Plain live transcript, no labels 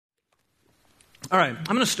All right, I'm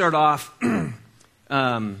going to start off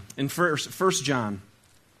in First John.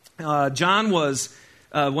 John was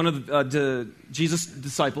one of Jesus'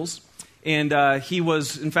 disciples, and he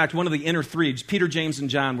was, in fact, one of the inner three. Peter, James, and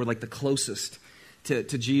John were like the closest to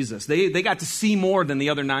Jesus. They got to see more than the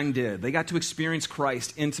other 9 did. They got to experience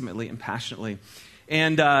Christ intimately and passionately.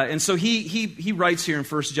 And so he writes here in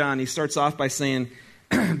 1 John, he starts off by saying,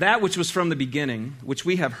 that which was from the beginning, which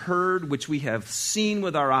we have heard, which we have seen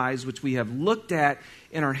with our eyes, which we have looked at,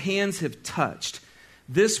 and our hands have touched,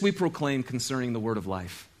 this we proclaim concerning the word of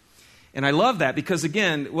life. And I love that because,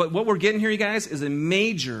 again, what we're getting here, you guys, is a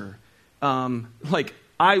major,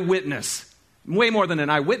 eyewitness. Way more than an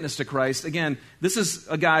eyewitness to Christ. Again, this is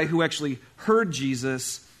a guy who actually heard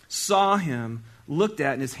Jesus, saw him, looked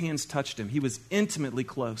at, and his hands touched him. He was intimately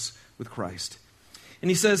close with Christ. And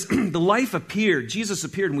he says, the life appeared, Jesus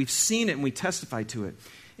appeared, and we've seen it and we testify to it.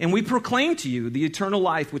 And we proclaim to you the eternal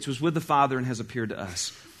life which was with the Father and has appeared to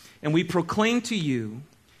us. And we proclaim to you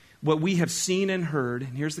what we have seen and heard,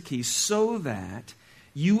 and here's the key, so that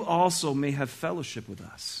you also may have fellowship with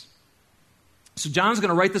us. So John's going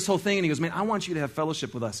to write this whole thing, and he goes, man, I want you to have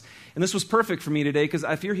fellowship with us. And this was perfect for me today, because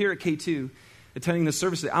if you're here at K2 attending this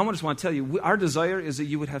service today, I just want to tell you, our desire is that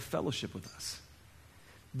you would have fellowship with us.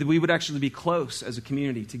 That we would actually be close as a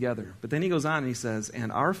community together. But then he goes on and he says,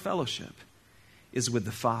 and our fellowship is with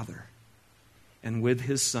the Father and with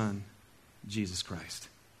his Son, Jesus Christ.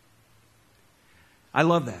 I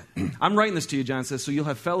love that. I'm writing this to you, John says, so you'll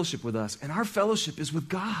have fellowship with us. And our fellowship is with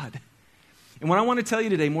God. And what I want to tell you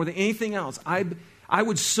today, more than anything else, I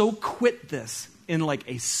would so quit this in like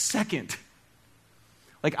a second.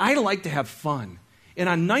 Like, I like to have fun. And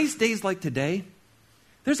on nice days like today,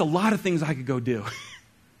 there's a lot of things I could go do.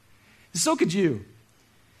 So could you.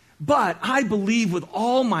 But I believe with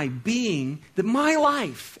all my being that my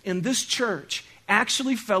life in this church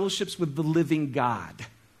actually fellowships with the living God.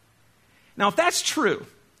 Now, if that's true,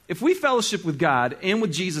 if we fellowship with God and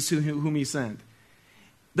with Jesus whom he sent,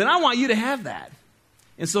 then I want you to have that.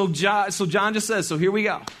 And so John just says, so here we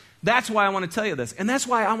go. That's why I want to tell you this. And that's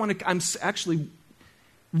why I'm actually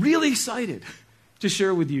really excited to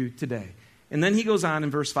share with you today. And then he goes on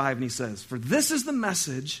in verse 5 and he says, for this is the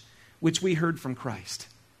message which we heard from Christ,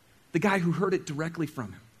 the guy who heard it directly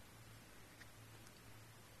from him.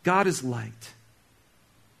 God is light,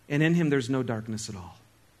 and in him there's no darkness at all.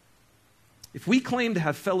 If we claim to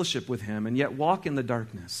have fellowship with him and yet walk in the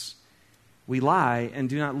darkness, we lie and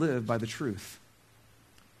do not live by the truth.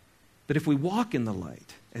 But if we walk in the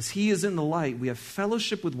light, as he is in the light, we have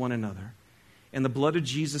fellowship with one another, and the blood of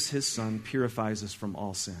Jesus, his Son, purifies us from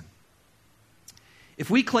all sin. If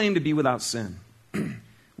we claim to be without sin,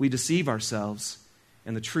 we deceive ourselves,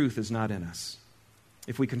 and the truth is not in us.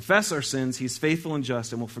 If we confess our sins, he's faithful and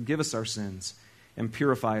just and will forgive us our sins and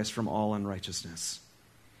purify us from all unrighteousness.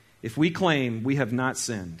 If we claim we have not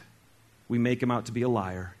sinned, we make him out to be a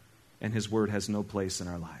liar, and his word has no place in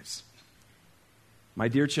our lives. My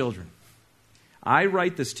dear children, I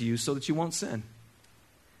write this to you so that you won't sin.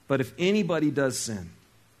 But if anybody does sin,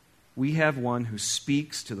 we have one who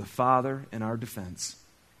speaks to the Father in our defense,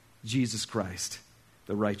 Jesus Christ,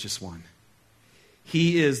 the righteous one.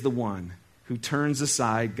 He is the one who turns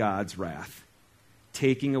aside God's wrath,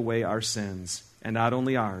 taking away our sins, and not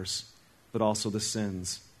only ours, but also the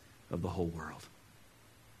sins of the whole world.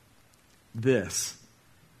 This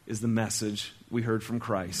is the message we heard from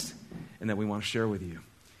Christ and that we want to share with you.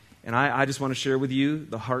 And I just want to share with you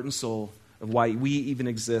the heart and soul of why we even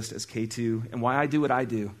exist as K2 and why I do what I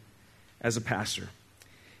do as a pastor.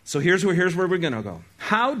 So here's where we're going to go.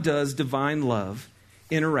 How does divine love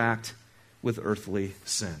interact with earthly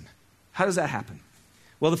sin? How does that happen?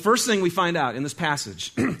 Well, the first thing we find out in this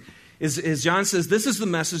passage is John says, this is the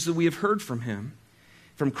message that we have heard from him,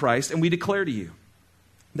 from Christ, and we declare to you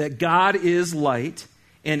that God is light,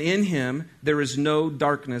 and in him there is no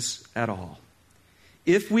darkness at all.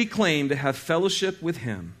 If we claim to have fellowship with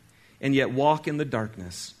him and yet walk in the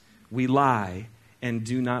darkness, we lie and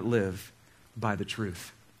do not live by the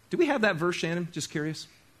truth. Do we have that verse, Shannon? Just curious.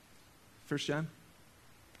 1 John?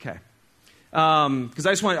 Okay. Because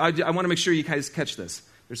I want to make sure you guys catch this.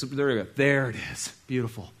 There we go. There it is.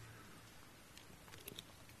 Beautiful.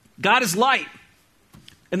 God is light,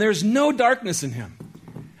 and there's no darkness in him.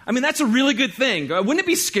 I mean, that's a really good thing. Wouldn't it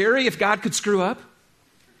be scary if God could screw up?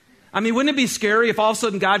 I mean, wouldn't it be scary if all of a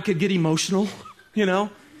sudden God could get emotional,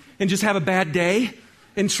 and just have a bad day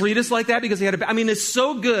and treat us like that because he had I mean, it's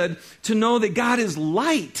so good to know that God is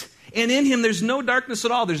light. And in him, there's no darkness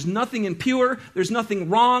at all. There's nothing impure. There's nothing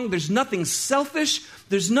wrong. There's nothing selfish.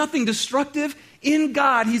 There's nothing destructive. In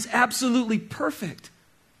God, he's absolutely perfect.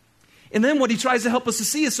 And then what he tries to help us to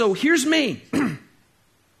see is, so here's me.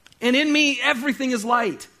 and in me everything is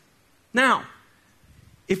light. Now,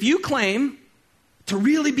 if you claim to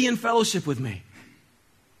really be in fellowship with me,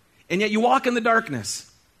 and yet you walk in the darkness,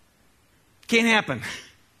 can't happen.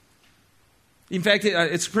 In fact,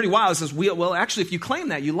 it's pretty wild. It says, well, actually, if you claim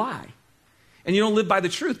that, you lie. And you don't live by the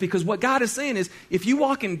truth, because what God is saying is, if you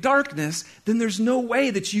walk in darkness, then there's no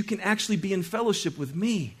way that you can actually be in fellowship with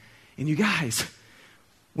me. And you guys,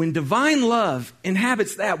 when divine love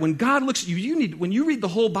inhabits that, when God looks at you, when you read the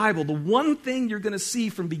whole Bible, the one thing you're going to see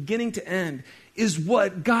from beginning to end is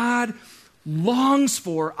what God longs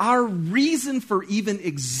for. Our reason for even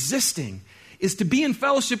existing is to be in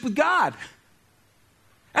fellowship with God.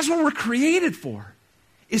 That's what we're created for,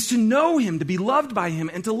 is to know him, to be loved by him,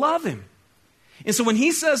 and to love him. And so when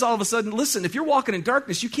he says all of a sudden, listen, if you're walking in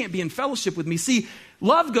darkness, you can't be in fellowship with me. See,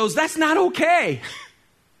 love goes, that's not okay.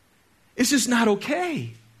 It's just not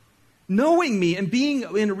okay. Knowing me and being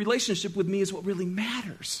in a relationship with me is what really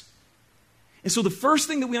matters. And so the first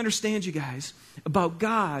thing that we understand, you guys, about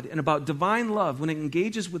God and about divine love when it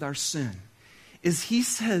engages with our sin is he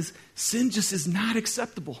says, sin just is not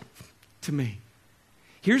acceptable to me.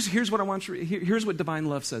 Here's what I want you to here's what divine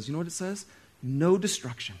love says. You know what it says? No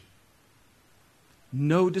destruction.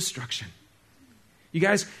 No destruction. You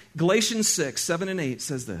guys, Galatians 6, 7 and 8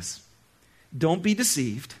 says this. Don't be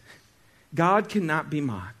deceived. God cannot be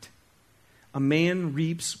mocked. A man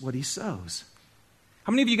reaps what he sows.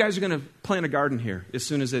 How many of you guys are going to plant a garden here as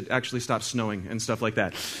soon as it actually stops snowing and stuff like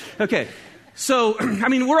that? Okay. So, I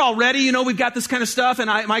mean, we're all ready, we've got this kind of stuff, and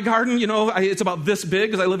my garden, it's about this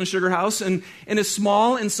big because I live in Sugar House, and it's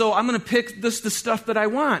small, and so I'm going to pick the stuff that I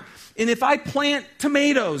want. And if I plant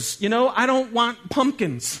tomatoes, I don't want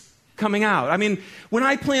pumpkins coming out. I mean, when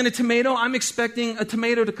I plant a tomato, I'm expecting a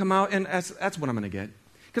tomato to come out, and that's what I'm going to get.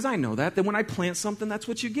 Because I know that when I plant something, that's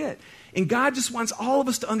what you get. And God just wants all of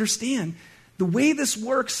us to understand the way this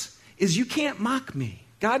works is you can't mock me.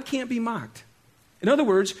 God can't be mocked. In other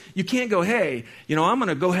words, you can't go, hey, I'm going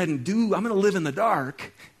to go ahead and I'm going to live in the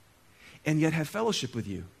dark and yet have fellowship with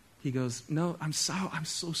you. He goes, no, I'm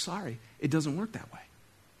so sorry. It doesn't work that way.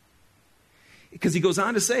 Because he goes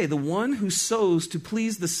on to say, the one who sows to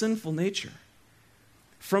please the sinful nature,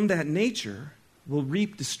 from that nature will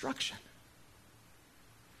reap destruction.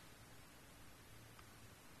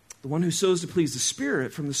 The one who sows to please the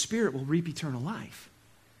Spirit, from the Spirit will reap eternal life.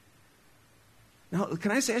 Now,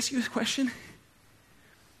 can I just ask you a question?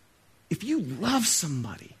 If you love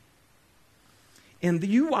somebody and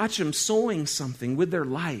you watch them sowing something with their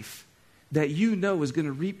life that you know is going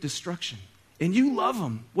to reap destruction, and you love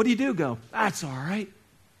them, what do? Go, that's all right.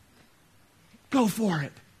 Go for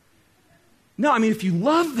it. No, I mean, if you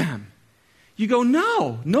love them, you go,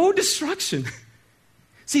 no destruction.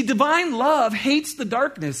 See, divine love hates the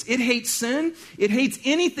darkness. It hates sin. It hates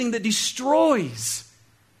anything that destroys.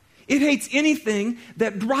 It hates anything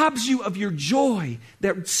that robs you of your joy,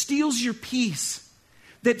 that steals your peace,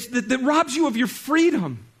 that robs you of your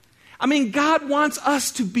freedom. I mean, God wants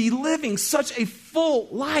us to be living such a full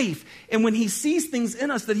life. And when he sees things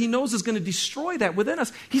in us that he knows is going to destroy that within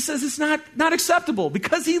us, he says it's not acceptable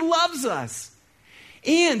because he loves us.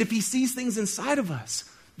 And if he sees things inside of us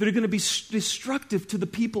that are going to be destructive to the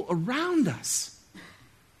people around us,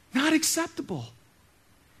 not acceptable.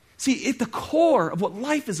 See, at the core of what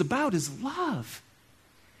life is about is love.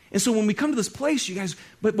 And so when we come to this place, you guys,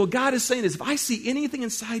 but what God is saying is, if I see anything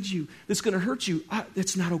inside you that's going to hurt you,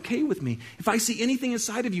 that's not okay with me. If I see anything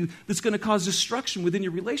inside of you that's going to cause destruction within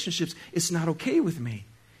your relationships, it's not okay with me.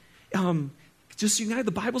 Just so you know,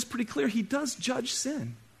 the Bible's pretty clear. He does judge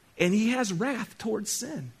sin, and he has wrath towards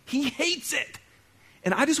sin. He hates it.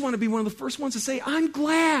 And I just want to be one of the first ones to say, I'm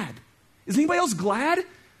glad. Is anybody else glad?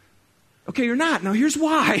 Okay, you're not. Now, here's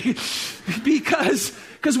why. because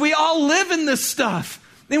we all live in this stuff.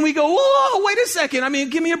 Then we go, whoa, wait a second. I mean,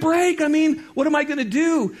 give me a break. I mean, what am I going to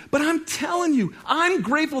do? But I'm telling you, I'm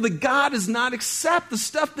grateful that God does not accept the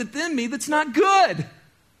stuff that's in me that's not good.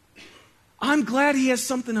 I'm glad he has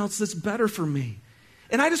something else that's better for me.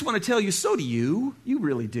 And I just want to tell you, so do you. You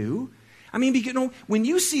really do. I mean, when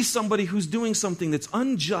you see somebody who's doing something that's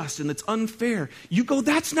unjust and that's unfair, you go,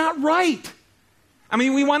 that's not right. I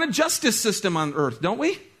mean, we want a justice system on earth, don't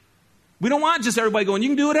we? We don't want just everybody going, you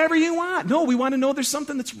can do whatever you want. No, we want to know there's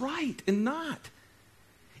something that's right and not.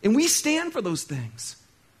 And we stand for those things.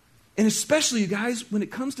 And especially, you guys, when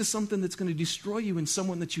it comes to something that's going to destroy you and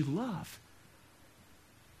someone that you love.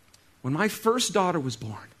 When my first daughter was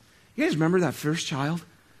born, you guys remember that first child?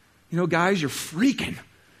 Guys, you're freaking.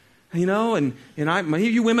 And maybe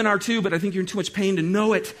you women are too, but I think you're in too much pain to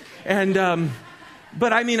know it. And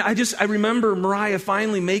But I mean, I remember Mariah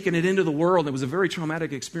finally making it into the world. It was a very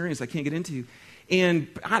traumatic experience I can't get into. And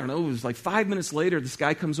I don't know, it was like 5 minutes later, this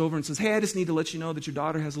guy comes over and says, hey, I just need to let you know that your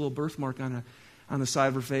daughter has a little birthmark on the side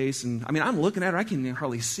of her face. And I mean, I'm looking at her, I can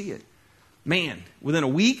hardly see it. Man, within a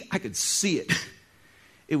week, I could see it.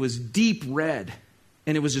 It was deep red,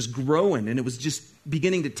 and it was just growing, and it was just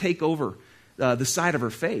beginning to take over the side of her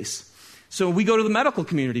face. So we go to the medical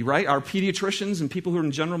community, right? Our pediatricians and people who are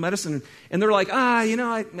in general medicine, and they're like, I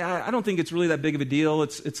don't think it's really that big of a deal.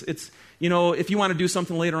 It's if you want to do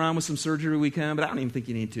something later on with some surgery, we can, but I don't even think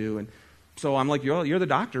you need to. And so I'm like, you're the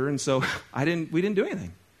doctor, and so we didn't do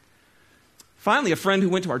anything. Finally, a friend who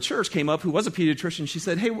went to our church came up, who was a pediatrician. She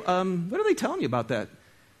said, hey, what are they telling you about that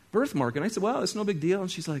birthmark? And I said, well, it's no big deal. And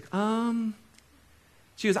she's like,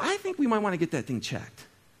 she goes, I think we might want to get that thing checked.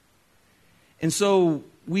 And so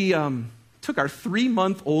we took our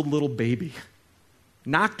 3-month-old little baby,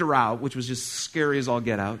 knocked her out, which was just scary as all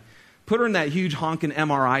get out, put her in that huge honking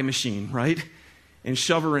MRI machine, right, and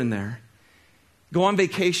shove her in there, go on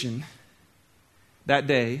vacation that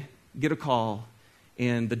day, get a call,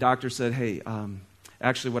 and the doctor said, hey,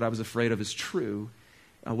 actually what I was afraid of is true.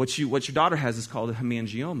 What your daughter has is called a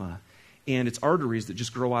hemangioma, and it's arteries that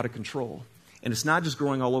just grow out of control. And it's not just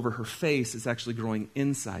growing all over her face, it's actually growing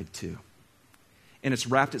inside too. And it's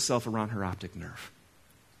wrapped itself around her optic nerve.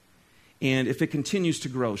 And if it continues to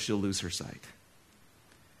grow, she'll lose her sight.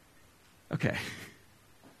 Okay.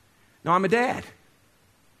 Now, I'm a dad.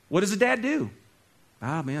 What does a dad do?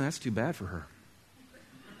 Ah, man, that's too bad for her.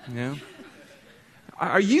 You know?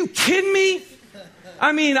 Are you kidding me?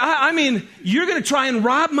 I mean, you're going to try and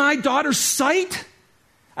rob my daughter's sight?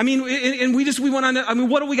 I mean, and we went on,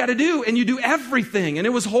 what do we got to do? And you do everything. And it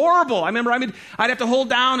was horrible. I remember, I'd have to hold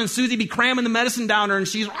down, and Susie be cramming the medicine down her, and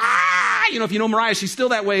she's, if you know Mariah, she's still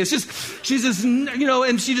that way. It's just, she's just,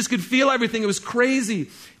 and she just could feel everything. It was crazy.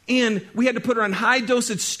 And we had to put her on high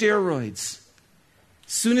dosage steroids.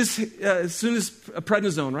 Soon as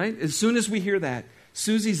prednisone, right? As soon as we hear that,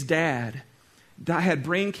 Susie's dad had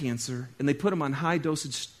brain cancer, and they put him on high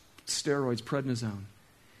dosage steroids, prednisone.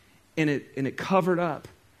 And it covered up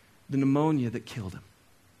the pneumonia that killed him.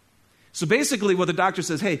 So basically what the doctor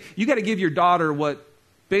says, hey, you got to give your daughter what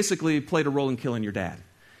basically played a role in killing your dad.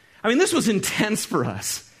 I mean, this was intense for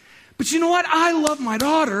us. But you know what? I love my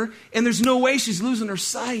daughter, and there's no way she's losing her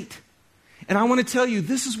sight. And I want to tell you,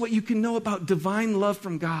 this is what you can know about divine love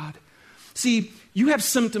from God. See, you have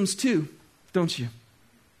symptoms too, don't you?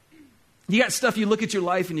 You got stuff, you look at your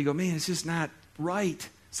life and you go, man, it's just not right.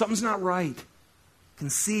 Something's not right. You can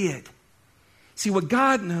see it. See, what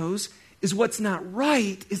God knows is what's not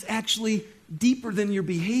right is actually deeper than your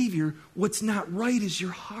behavior. What's not right is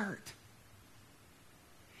your heart.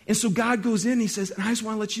 And so God goes in and he says, and I just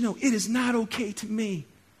want to let you know, it is not okay to me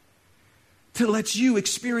to let you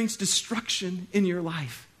experience destruction in your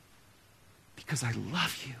life because I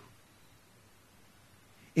love you.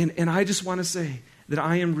 And I just want to say that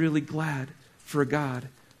I am really glad for a God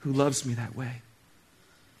who loves me that way.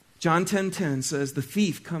 John 10:10 says, the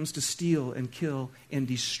thief comes to steal and kill and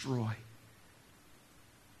destroy.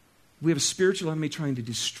 We have a spiritual enemy trying to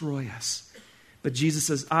destroy us. But Jesus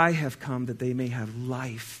says, I have come that they may have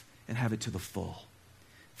life and have it to the full.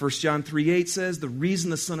 1 John 3:8 says, the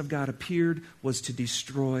reason the Son of God appeared was to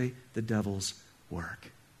destroy the devil's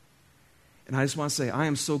work. And I just want to say, I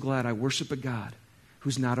am so glad I worship a God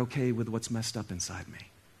who's not okay with what's messed up inside me.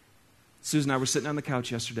 Susan and I were sitting on the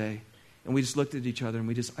couch yesterday, and we just looked at each other, and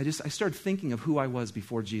I started thinking of who I was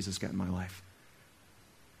before Jesus got in my life.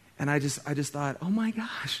 And I just thought, oh my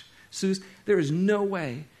gosh, Susan, there is no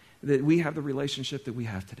way that we have the relationship that we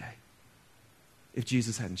have today if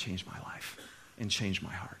Jesus hadn't changed my life and changed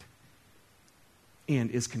my heart, and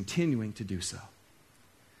is continuing to do so.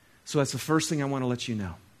 So that's the first thing I want to let you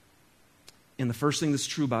know. And the first thing that's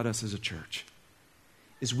true about us as a church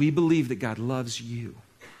is we believe that God loves you.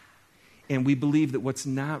 And we believe that what's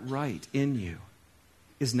not right in you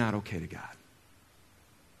is not okay to God.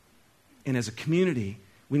 And as a community,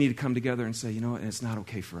 we need to come together and say, you know what, and it's not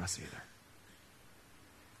okay for us either.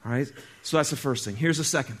 All right? So that's the first thing. Here's the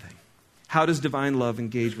second thing. How does divine love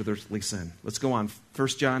engage with earthly sin? Let's go on. 1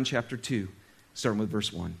 John chapter 2, starting with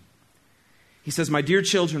verse 1. He says, my dear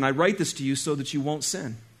children, I write this to you so that you won't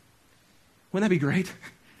sin. Wouldn't that be great?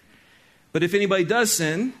 But if anybody does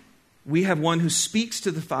sin, we have one who speaks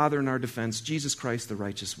to the Father in our defense, Jesus Christ, the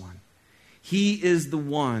righteous one. He is the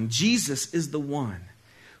one, Jesus is the one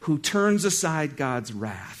who turns aside God's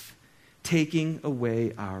wrath, taking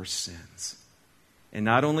away our sins. And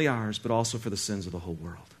not only ours, but also for the sins of the whole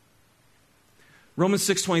world. Romans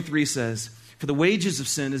 6:23 says, for the wages of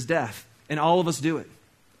sin is death, and all of us do it.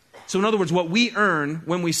 So in other words, what we earn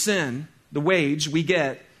when we sin, the wage we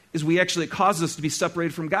get, is it causes us to be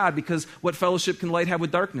separated from God, because what fellowship can light have with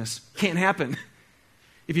darkness? Can't happen.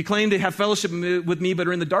 If you claim to have fellowship with me but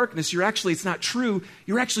are in the darkness, it's not true.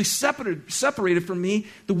 You're actually separated from me.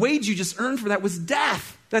 The wage you just earned for that was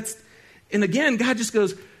death. And again, God just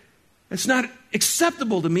goes, it's not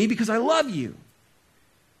acceptable to me because I love you.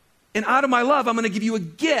 And out of my love, I'm going to give you a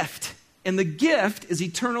gift. And the gift is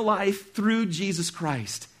eternal life through Jesus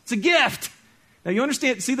Christ. It's a gift. Now you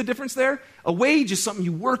understand, see the difference there? A wage is something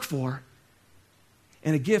you work for,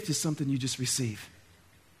 and a gift is something you just receive.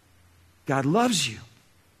 God loves you.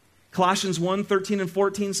 Colossians 1:13 and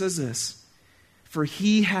 14 says this, for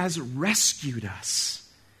he has rescued us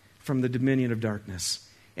from the dominion of darkness,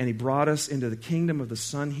 and he brought us into the kingdom of the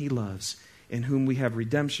Son he loves, in whom we have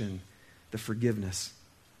redemption, the forgiveness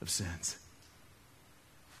of sins.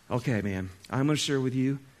 Okay, man, I'm going to share with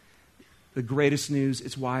you the greatest news.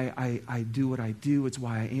 It's why I do what I do. It's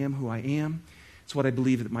why I am who I am. It's what I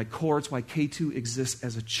believe at my core. It's why K2 exists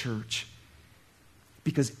as a church.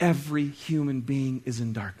 Because every human being is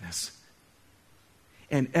in darkness.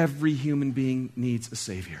 And every human being needs a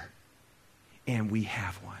Savior. And we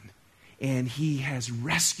have one. And he has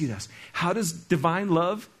rescued us. How does divine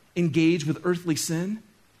love engage with earthly sin?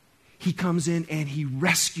 He comes in and he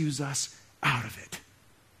rescues us out of it.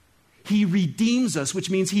 He redeems us, which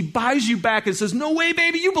means he buys you back and says, no way,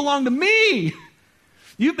 baby, you belong to me.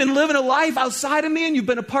 You've been living a life outside of me and you've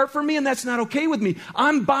been apart from me, and that's not okay with me.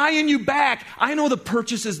 I'm buying you back. I know the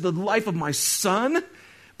purchase is the life of my son,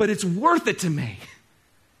 but it's worth it to me.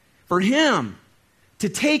 For him to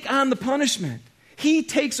take on the punishment. He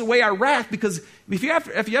takes away our wrath, because if you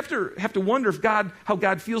have to wonder how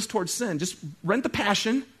God feels towards sin, just rent the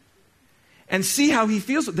Passion and see how he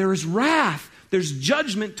feels. There is wrath. There's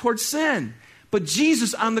judgment towards sin. But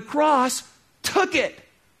Jesus on the cross took it.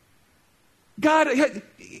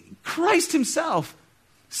 Christ himself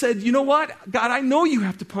said, you know what? God, I know you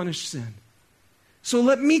have to punish sin. So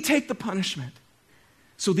let me take the punishment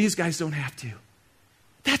so these guys don't have to.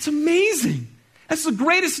 That's amazing. That's the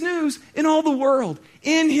greatest news in all the world.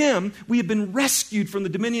 In him, we have been rescued from the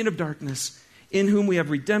dominion of darkness, in whom we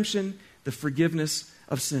have redemption, the forgiveness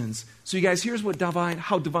of sins. So you guys, here's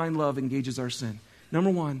how divine love engages our sin. Number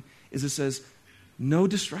one is it says, no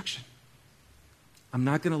destruction. I'm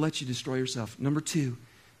not going to let you destroy yourself. Number two,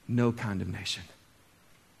 no condemnation.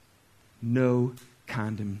 No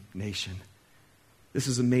condemnation. This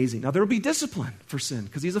is amazing. Now, there will be discipline for sin,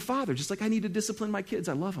 because he's a father. Just like I need to discipline my kids,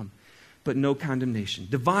 I love them. But no condemnation.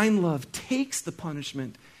 Divine love takes the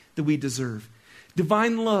punishment that we deserve.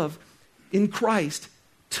 Divine love in Christ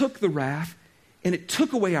took the wrath, and it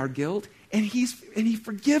took away our guilt, and he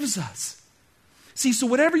forgives us. See, so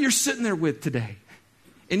whatever you're sitting there with today,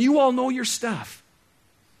 and you all know your stuff,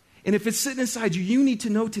 and if it's sitting inside you, you need to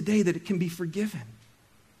know today that it can be forgiven.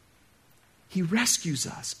 He rescues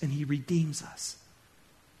us and he redeems us.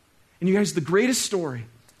 And you guys, the greatest story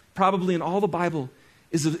probably in all the Bible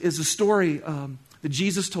is a story that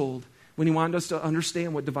Jesus told when he wanted us to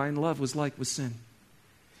understand what divine love was like with sin.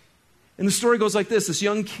 And the story goes like this. This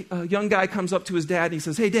young guy comes up to his dad and he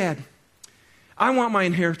says, hey, Dad, I want my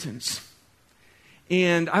inheritance.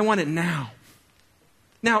 And I want it now.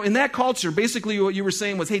 Now, in that culture, basically what you were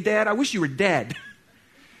saying was, hey, Dad, I wish you were dead.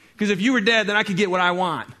 Because if you were dead, then I could get what I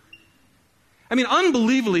want. I mean,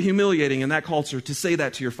 unbelievably humiliating in that culture to say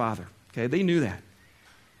that to your father. Okay, they knew that.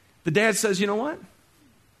 The dad says, you know what?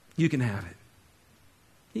 You can have it.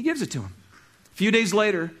 He gives it to him. A few days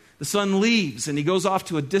later, the son leaves and he goes off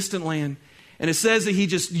to a distant land. And it says that he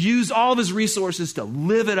just used all of his resources to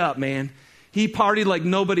live it up, man. He partied like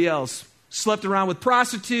nobody else. Slept around with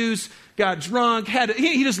prostitutes, got drunk,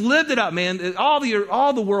 he just lived it up, man. All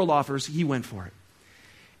the world offers, he went for it.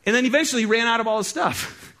 And then eventually he ran out of all his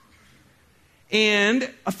stuff. And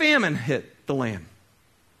a famine hit the land.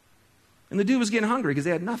 And the dude was getting hungry because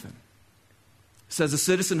they had nothing. It says a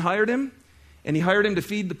citizen hired him, and he hired him to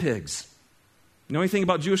feed the pigs. You know anything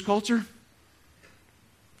about Jewish culture?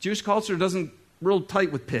 Jewish culture doesn't real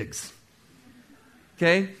tight with pigs.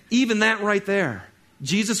 Okay? Even that right there.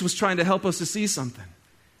 Jesus was trying to help us to see something.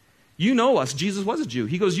 You know us. Jesus was a Jew.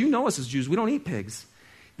 He goes, you know us as Jews. We don't eat pigs.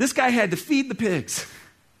 This guy had to feed the pigs.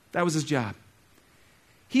 That was his job.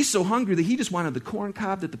 He's so hungry that he just wanted the corn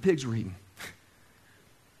cob that the pigs were eating.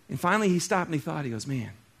 And finally he stopped and he thought, he goes,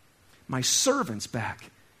 man, my servants back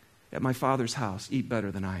at my father's house eat better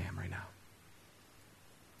than I am right now.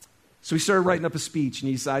 So he started writing up a speech and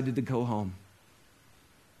he decided to go home.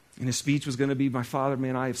 And his speech was going to be, my father,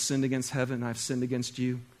 man, I have sinned against heaven. I have sinned against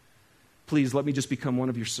you. Please let me just become one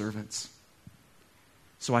of your servants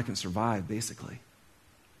so I can survive, basically.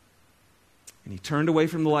 And he turned away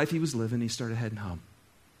from the life he was living. He started heading home.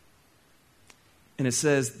 And it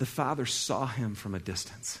says the father saw him from a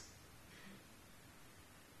distance.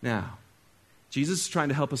 Now, Jesus is trying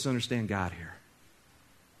to help us understand God here.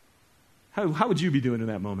 How would you be doing in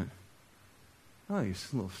that moment? Oh, you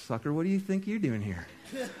little sucker, what do you think you're doing here?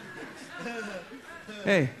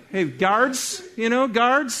 Hey, guards,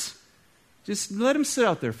 guards, just let him sit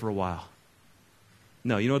out there for a while.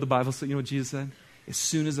 No, you know what the Bible said? You know what Jesus said? As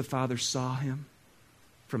soon as the father saw him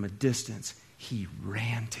from a distance, he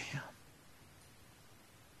ran to him.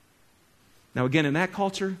 Now, again, in that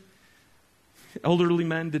culture, elderly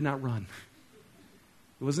men did not run.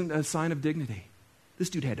 It wasn't a sign of dignity. This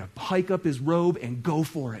dude had to hike up his robe and go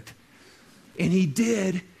for it. And he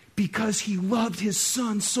did because he loved his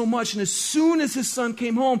son so much. And as soon as his son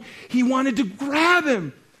came home, he wanted to grab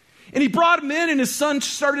him. And he brought him in, and his son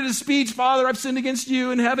started his speech, Father, I've sinned against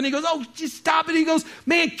you in heaven. He goes, oh, just stop it. He goes,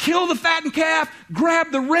 man, kill the fattened calf,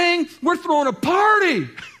 grab the ring. We're throwing a party.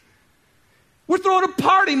 We're throwing a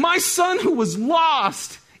party. My son who was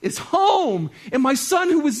lost is home, and my son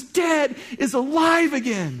who was dead is alive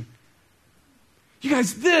again. You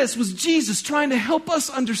guys, this was Jesus trying to help us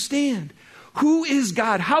understand who is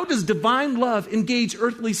God. How does divine love engage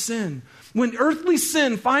earthly sin? When earthly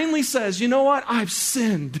sin finally says, you know what, I've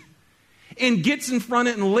sinned, and gets in front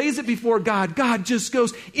of it and lays it before God, God just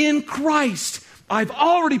goes, in Christ, I've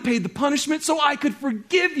already paid the punishment so I could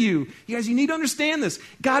forgive you. You guys, you need to understand this.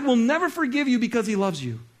 God will never forgive you because he loves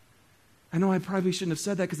you. I know I probably shouldn't have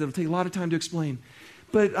said that because it'll take a lot of time to explain.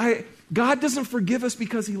 But God doesn't forgive us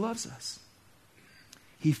because he loves us.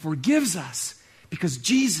 He forgives us because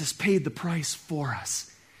Jesus paid the price for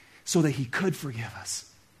us so that he could forgive us.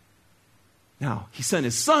 Now, he sent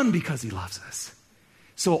his son because he loves us.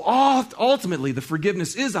 So ultimately, the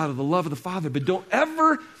forgiveness is out of the love of the Father. But don't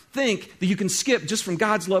ever think that you can skip just from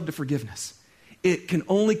God's love to forgiveness. It can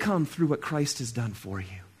only come through what Christ has done for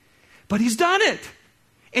you. But he's done it.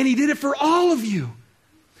 And he did it for all of you.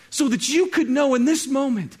 So that you could know in this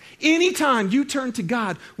moment, anytime you turn to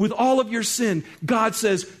God with all of your sin, God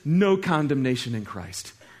says, no condemnation in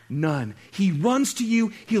Christ. None. He runs to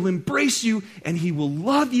you, he'll embrace you, and he will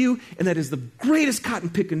love you, and that is the greatest cotton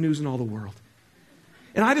picking news in all the world.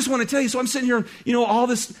 And I just want to tell you, so I'm sitting here, all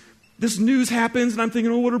this news happens, and I'm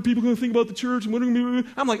thinking, what are people going to think about the church? And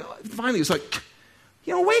I'm like, finally, it's like,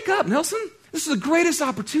 wake up, Nelson. This is the greatest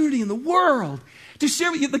opportunity in the world to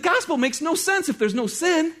share with you. The gospel makes no sense if there's no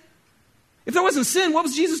sin. If there wasn't sin, what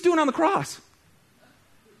was Jesus doing on the cross?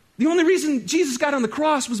 The only reason Jesus got on the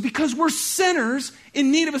cross was because we're sinners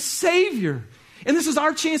in need of a Savior. And this is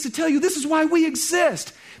our chance to tell you this is why we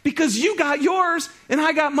exist. Because you got yours and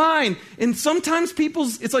I got mine. And sometimes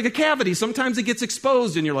it's like a cavity. Sometimes it gets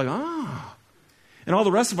exposed and you're like, ah. And all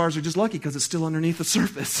the rest of ours are just lucky because it's still underneath the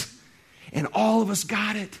surface. And all of us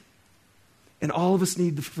got it. And all of us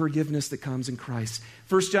need the forgiveness that comes in Christ.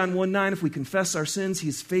 1 John 1:9, if we confess our sins, he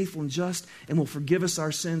is faithful and just and will forgive us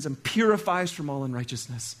our sins and purify us from all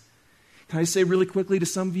unrighteousness. Can I say really quickly to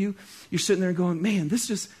some of you, you're sitting there going, man, this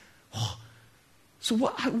just, so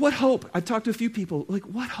what hope? I've talked to a few people, like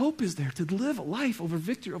what hope is there to live a life over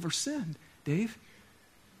victory over sin, Dave?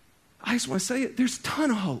 I just want to say it, there's a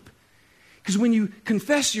ton of hope. Because when you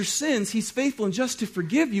confess your sins, he's faithful and just to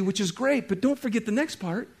forgive you, which is great, but don't forget the next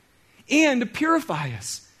part. And to purify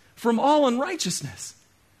us from all unrighteousness.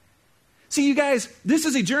 See, you guys, this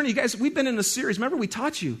is a journey. You guys, we've been in a series. Remember, we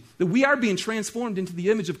taught you that we are being transformed into the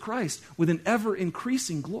image of Christ with an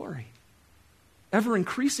ever-increasing glory.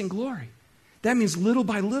 Ever-increasing glory. That means little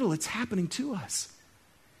by little, it's happening to us.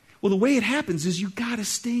 Well, the way it happens is you got to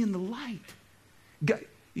stay in the light. God,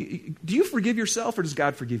 do you forgive yourself or does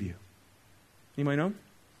God forgive you? Anybody know?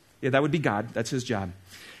 Yeah, that would be God. That's his job.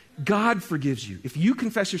 God forgives you. If you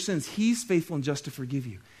confess your sins, he's faithful and just to forgive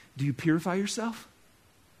you. Do you purify yourself?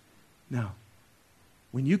 No.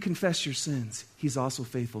 When you confess your sins, he's also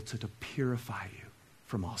faithful to purify you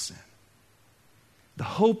from all sin. The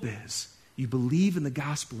hope is you believe in the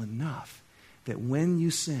gospel enough that when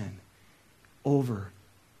you sin over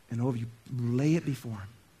and over, you lay it before him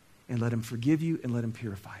and let him forgive you and let him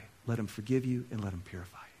purify you. Let him forgive you and let him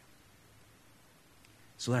purify you.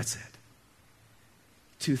 So that's it.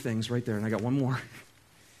 Two things right there, and I got one more.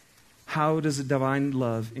 How does a divine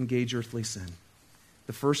love engage earthly sin?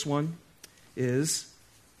 The first one is,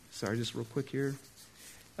 just real quick here.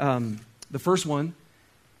 The first one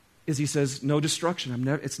is he says, no destruction.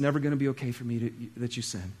 It's never going to be okay for me that you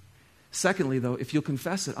sin. Secondly, though, if you'll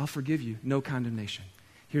confess it, I'll forgive you. No condemnation.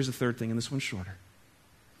 Here's the third thing, and this one's shorter.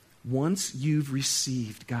 Once you've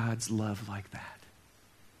received God's love like that,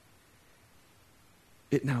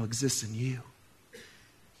 it now exists in you.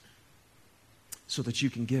 so that you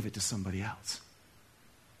can give it to somebody else.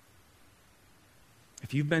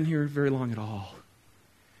 If you've been here very long at all,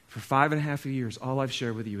 for 5.5 years, all I've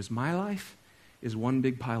shared with you is my life is one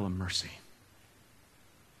big pile of mercy.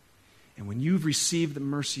 And when you've received the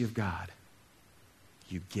mercy of God,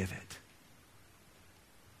 you give it.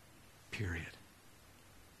 Period.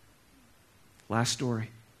 Last story.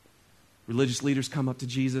 Religious leaders come up to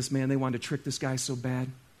Jesus. Man, they wanted to trick this guy so bad.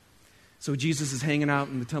 So Jesus is hanging out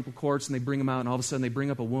in the temple courts, and they bring him out, and all of a sudden they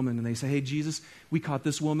bring up a woman, and they say, hey, Jesus, we caught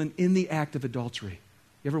this woman in the act of adultery.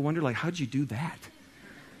 You ever wonder, like, how'd you do that?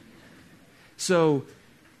 So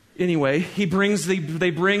anyway, they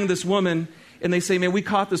bring this woman, and they say, man, we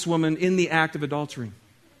caught this woman in the act of adultery.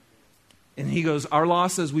 And he goes, our law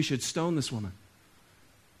says we should stone this woman.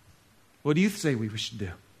 What do you say we should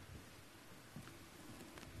do?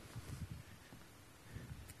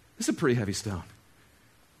 This is a pretty heavy stone.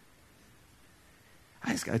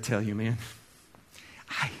 I just got to tell you, man,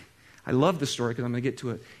 I love this story because I'm going to get to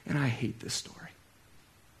it, and I hate this story.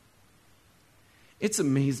 It's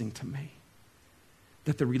amazing to me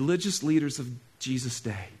that the religious leaders of Jesus'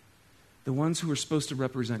 day, the ones who were supposed to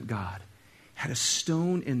represent God, had a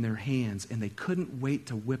stone in their hands, and they couldn't wait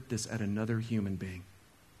to whip this at another human being.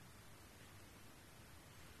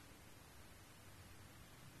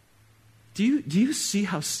 Do you see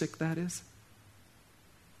how sick that is?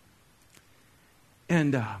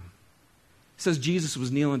 And it says Jesus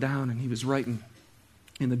was kneeling down and he was writing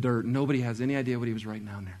in the dirt. Nobody has any idea what he was writing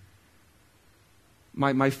down there.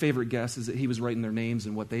 My favorite guess is that he was writing their names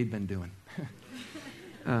and what they'd been doing.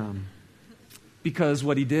 Because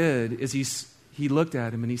what he did is he looked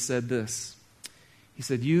at him and he said this. He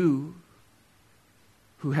said, you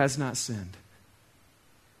who has not sinned,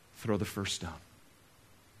 throw the first stone.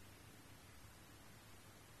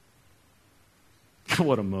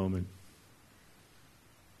 What a moment.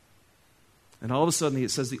 And all of a sudden, it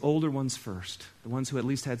says the older ones first, the ones who at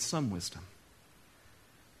least had some wisdom,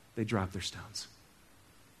 they dropped their stones.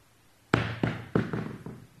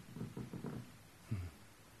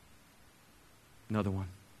 Another one.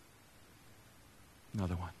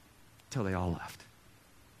 Another one. Till they all left.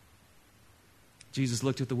 Jesus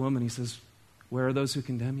looked at the woman. He says, where are those who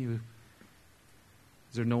condemn you?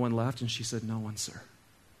 Is there no one left? And she said, no one, sir.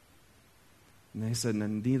 And they said,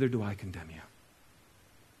 and neither do I condemn you.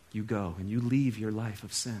 You go and you leave your life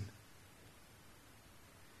of sin.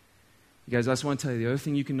 You guys, I just want to tell you, the other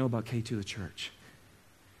thing you can know about K2 the church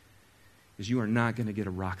is you are not going to get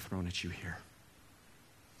a rock thrown at you here.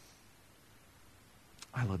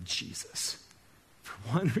 I love Jesus. For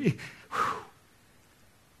one reason,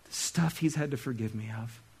 the stuff he's had to forgive me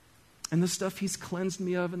of, and the stuff he's cleansed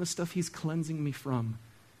me of, and the stuff he's cleansing me from.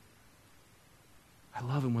 I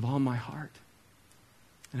love him with all my heart.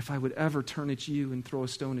 And if I would ever turn at you and throw a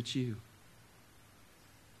stone at you,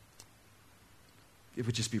 it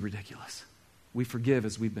would just be ridiculous. We forgive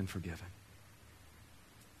as we've been forgiven.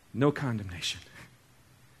 No condemnation,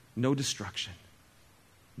 no destruction,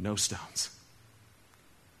 no stones.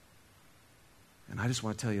 And I just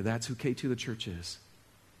want to tell you, that's who K2 the church is.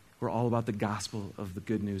 We're all about the gospel of the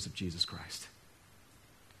good news of Jesus Christ.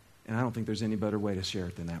 And I don't think there's any better way to share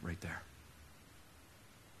it than that right there.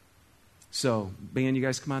 So, band, you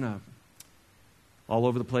guys come on up. All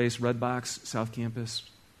over the place, Red Box, South Campus.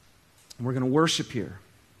 And we're going to worship here.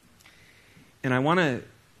 And I want to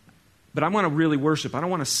really worship. I don't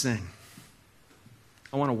want to sing.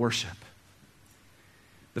 I want to worship.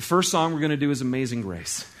 The first song we're going to do is Amazing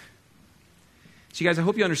Grace. So you guys, I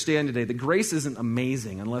hope you understand today that grace isn't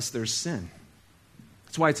amazing unless there's sin.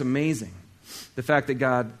 That's why it's amazing. The fact that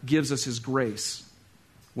God gives us his grace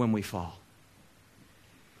when we fall.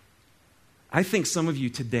 I think some of you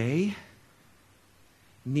today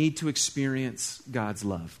need to experience God's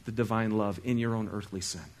love, the divine love in your own earthly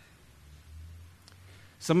sin.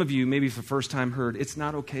 Some of you, maybe for the first time, heard it's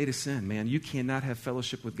not okay to sin, man. You cannot have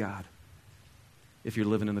fellowship with God if you're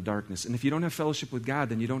living in the darkness. And if you don't have fellowship with God,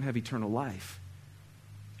 then you don't have eternal life.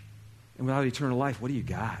 And without eternal life, what do you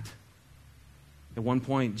got? At one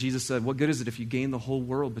point, Jesus said, what good is it if you gain the whole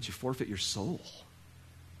world but you forfeit your soul?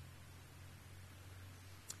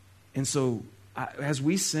 And so, as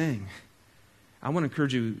we sing, I want to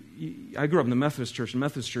encourage you. I grew up in the Methodist church. In the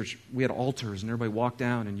Methodist church, we had altars, and everybody walked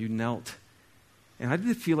down, and you knelt. And I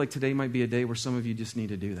did feel like today might be a day where some of you just need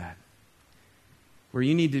to do that, where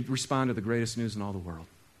you need to respond to the greatest news in all the world.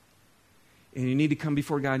 And you need to come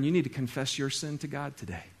before God, and you need to confess your sin to God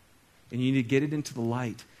today. And you need to get it into the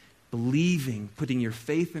light, believing, putting your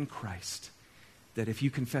faith in Christ, that if you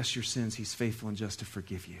confess your sins, he's faithful and just to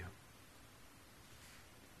forgive you.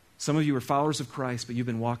 Some of you are followers of Christ, but you've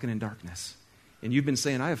been walking in darkness. And you've been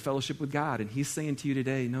saying, I have fellowship with God. And he's saying to you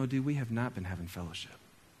today, no, dude, we have not been having fellowship.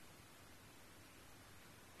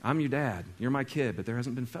 I'm your dad. You're my kid, but there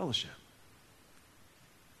hasn't been fellowship.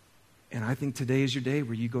 And I think today is your day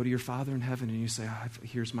where you go to your Father in heaven and you say,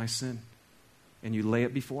 here's my sin. And you lay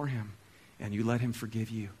it before him and you let him forgive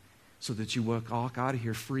you so that you walk out of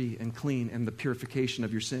here free and clean and the purification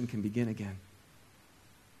of your sin can begin again.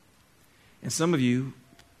 And some of you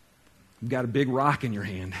have got a big rock in your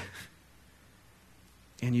hand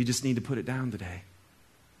and you just need to put it down today.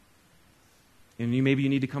 And maybe you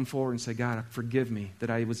need to come forward and say, God, forgive me that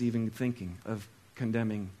I was even thinking of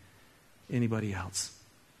condemning anybody else.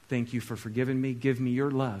 Thank you for forgiving me. Give me your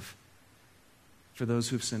love for those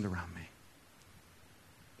who have sinned around me.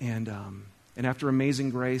 And after amazing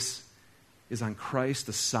grace is on Christ,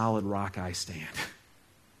 the solid rock I stand.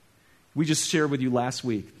 We just shared with you last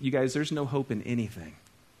week. You guys, there's no hope in anything.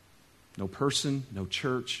 No person, no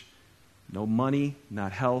church, no money,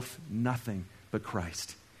 not health, nothing but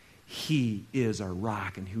Christ. He is our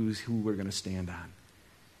rock and who we're going to stand on.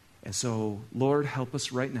 And so, Lord, help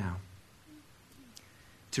us right now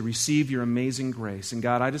to receive your amazing grace. And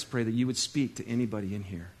God, I just pray that you would speak to anybody in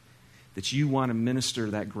here that you want to minister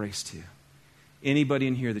that grace to. Anybody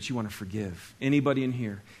in here that you want to forgive. Anybody in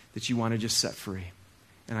here that you want to just set free.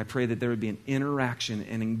 And I pray that there would be an interaction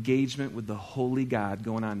and engagement with the holy God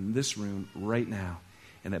going on in this room right now.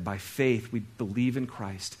 And that by faith we believe in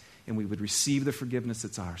Christ and we would receive the forgiveness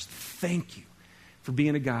that's ours. Thank you for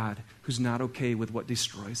being a God who's not okay with what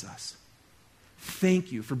destroys us.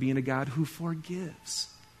 Thank you for being a God who forgives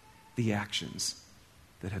the actions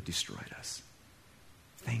that have destroyed us.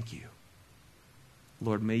 Thank you.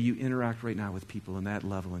 Lord, may you interact right now with people in that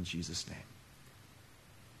level in Jesus' name.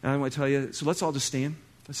 And I want to tell you, so let's all just stand.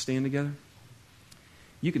 Let's stand together.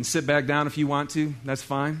 You can sit back down if you want to. That's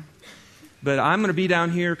fine. But I'm going to be down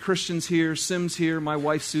here. Christian's here. Sim's here. My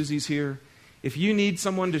wife Susie's here. If you need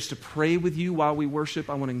someone just to pray with you while we worship,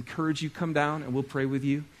 I want to encourage you, come down and we'll pray with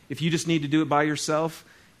you. If you just need to do it by yourself,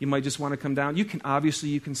 you might just want to come down. You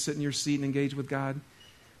can sit in your seat and engage with God.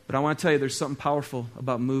 But I want to tell you, there's something powerful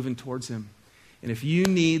about moving towards him. And if you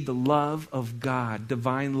need the love of God,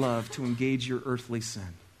 divine love, to engage your earthly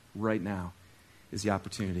sin, right now is the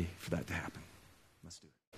opportunity for that to happen.